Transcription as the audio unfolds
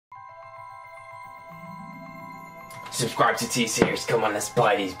subscribe to T-Series. Come on, let's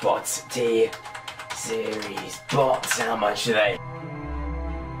buy these bots. T-Series bots, how much are they?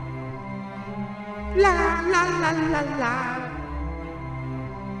 La la la la la.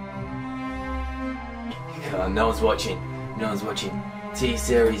 No one's watching. No one's watching.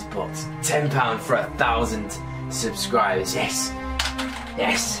 T-Series bots. £10 for 1,000 subscribers. Yes.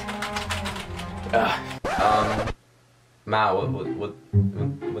 Yes. Mal,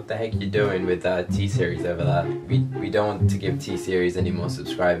 what the heck are you doing with T-Series over there? We don't want to give T-Series any more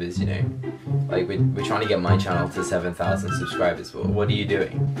subscribers, you know. Like we're trying to get my channel to 7,000 subscribers. But what are you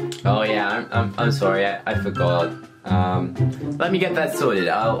doing? Oh yeah, I'm sorry. I forgot. Let me get that sorted.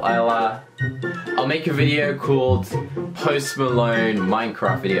 I'll make a video called Post Malone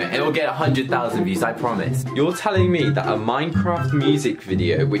Minecraft video. It will get 100,000 views, I promise. You're telling me that a Minecraft music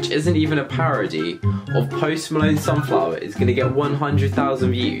video, which isn't even a parody of Post Malone Sunflower, is gonna get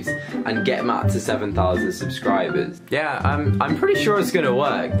 100,000 views and get Matt to 7,000 subscribers? Yeah, I'm pretty sure it's gonna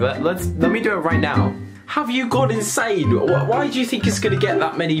work, but let me do it right now. Have you gone insane? Why do you think it's gonna get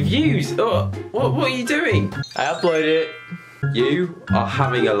that many views? What are you doing? I uploaded it. You are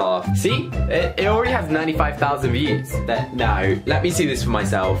having a laugh. See? It already has 95,000 views. No, let me see this for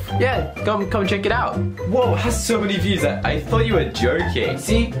myself. Yeah, come check it out. Whoa, it has so many views. I thought you were joking.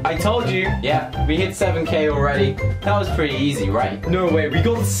 See? I told you. Yeah, we hit 7K already. That was pretty easy, right? No way, we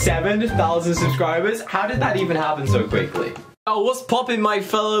got 7,000 subscribers? How did that even happen so quickly? Oh, what's poppin', my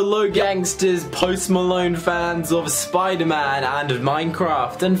fellow low gangsters, Post Malone fans of Spider-Man and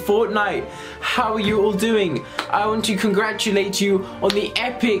Minecraft and Fortnite? How are you all doing? I want to congratulate you on the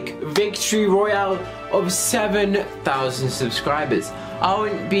epic victory royale of 7,000 subscribers. I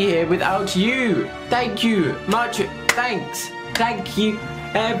wouldn't be here without you. Thank you. Much thanks. Thank you,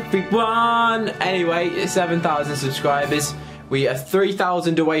 everyone. Anyway, 7,000 subscribers. We are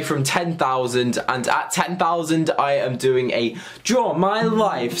 3,000 away from 10,000, and at 10,000 I am doing a Draw My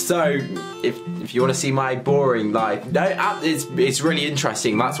Life. So if you want to see my boring life, no, it's really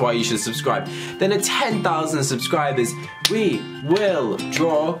interesting. That's why you should subscribe. Then at 10,000 subscribers, we will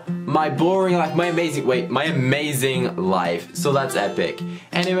draw my boring life, my amazing life. So that's epic.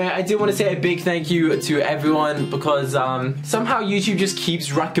 Anyway, I do want to say a big thank you to everyone because somehow YouTube just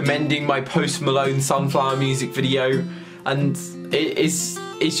keeps recommending my Post Malone Sunflower music video. And it's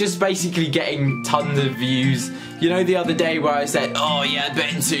just basically getting tons of views. You know, the other day where I said, oh yeah, I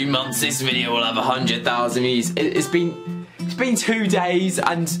bet in 2 months this video will have 100,000 views. It's been 2 days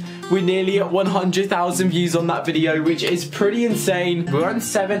and we're nearly at 100,000 views on that video, which is pretty insane. We're on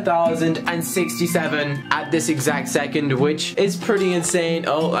 7,067 at this exact second, which is pretty insane.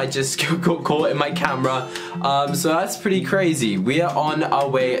 Oh, I just got caught in my camera. So that's pretty crazy. We are on our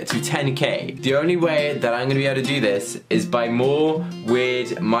way to 10K. The only way that I'm gonna be able to do this is by more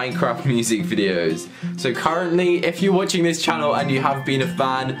weird Minecraft music videos. So currently, if you're watching this channel and you have been a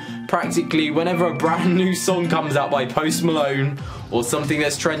fan, practically whenever a brand new song comes out by Post Malone or something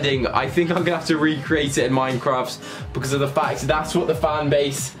that's trending, I think I'm gonna have to recreate it in Minecraft because of the fact that's what the fan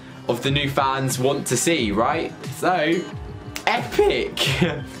base of the new fans want to see, right? So, epic!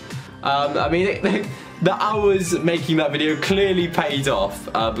 I mean, the hours making that video clearly paid off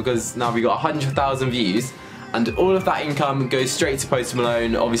because now we got 100,000 views. And all of that income goes straight to Post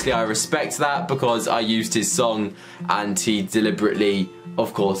Malone. Obviously, I respect that because I used his song and he deliberately,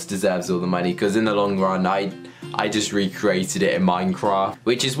 of course, deserves all the money because in the long run, I just recreated it in Minecraft.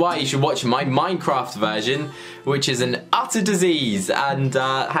 Which is why you should watch my Minecraft version, which is an utter disease and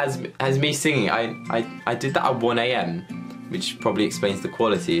has me singing. I did that at 1 AM, which probably explains the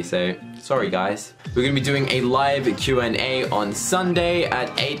quality, so sorry guys. We're going to be doing a live Q&A on Sunday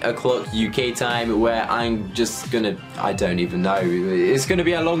at 8 o'clock UK time where I'm just gonna, I don't even know. It's going to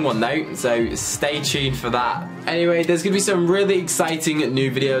be a long one though, so stay tuned for that. Anyway, there's going to be some really exciting new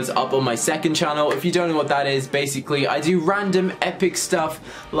videos up on my second channel. If you don't know what that is, basically I do random epic stuff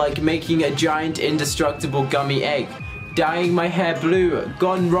like making a giant indestructible gummy egg, dyeing my hair blue,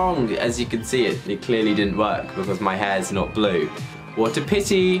 gone wrong. As you can see, it clearly didn't work because my hair's not blue. What a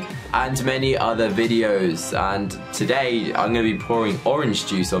pity, and many other videos. And today I'm going to be pouring orange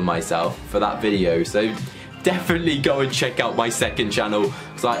juice on myself for that video, so definitely go and check out my second channel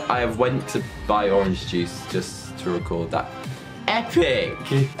because I have went to buy orange juice just to record that. Epic!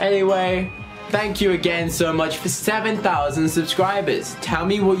 Anyway, thank you again so much for 7,000 subscribers. Tell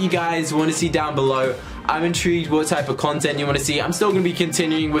me what you guys want to see down below. I'm intrigued what type of content you want to see. I'm still going to be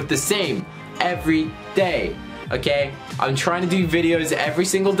continuing with the same every day. Okay, I'm trying to do videos every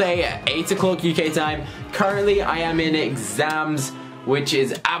single day at 8 o'clock UK time. Currently, I am in exams, which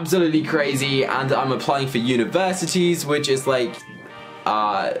is absolutely crazy, and I'm applying for universities, which is like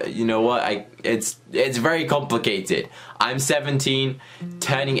you know what, it's very complicated. I'm 17,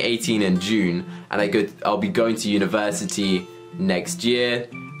 turning 18 in June, and I'll be going to university next year.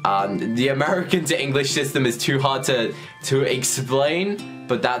 The American to English system is too hard to explain,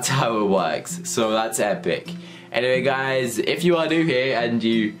 but that's how it works, so that's epic. Anyway guys, if you are new here and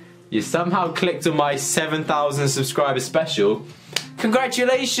you somehow clicked on my 7,000 subscriber special,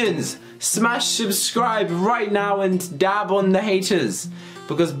 congratulations! Smash subscribe right now and dab on the haters,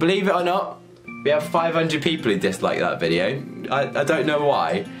 because believe it or not, we have 500 people who dislike that video. I don't know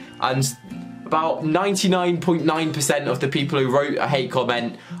why, and about 99.9% of the people who wrote a hate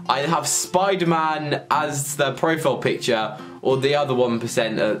comment either have Spider-Man as their profile picture, or the other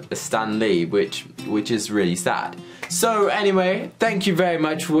 1% are Stan Lee, which is really sad. So anyway, thank you very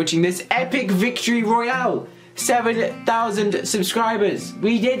much for watching this epic victory royale. 7,000 subscribers,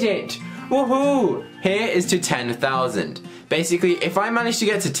 we did it! Woohoo! Here is to 10,000. Basically, if I manage to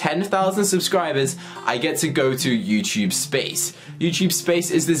get to 10,000 subscribers, I get to go to YouTube Space. YouTube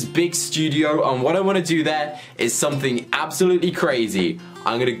Space is this big studio, and what I want to do there is something absolutely crazy.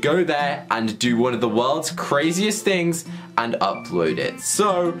 I'm gonna go there and do one of the world's craziest things and upload it.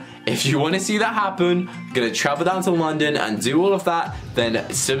 So, if you want to see that happen, I'm gonna travel down to London and do all of that,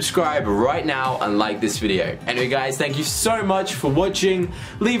 then subscribe right now and like this video. Anyway guys, thank you so much for watching.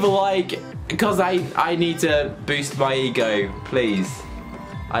 Leave a like, because I need to boost my ego, please.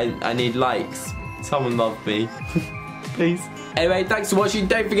 I need likes. Someone love me. Please. Anyway, thanks for watching.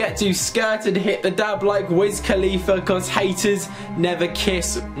 Don't forget to skirt and hit the dab like Wiz Khalifa, cause haters never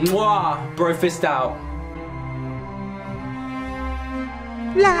kiss. Mwah! Bro fist out.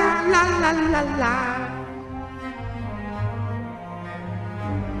 La la la la la.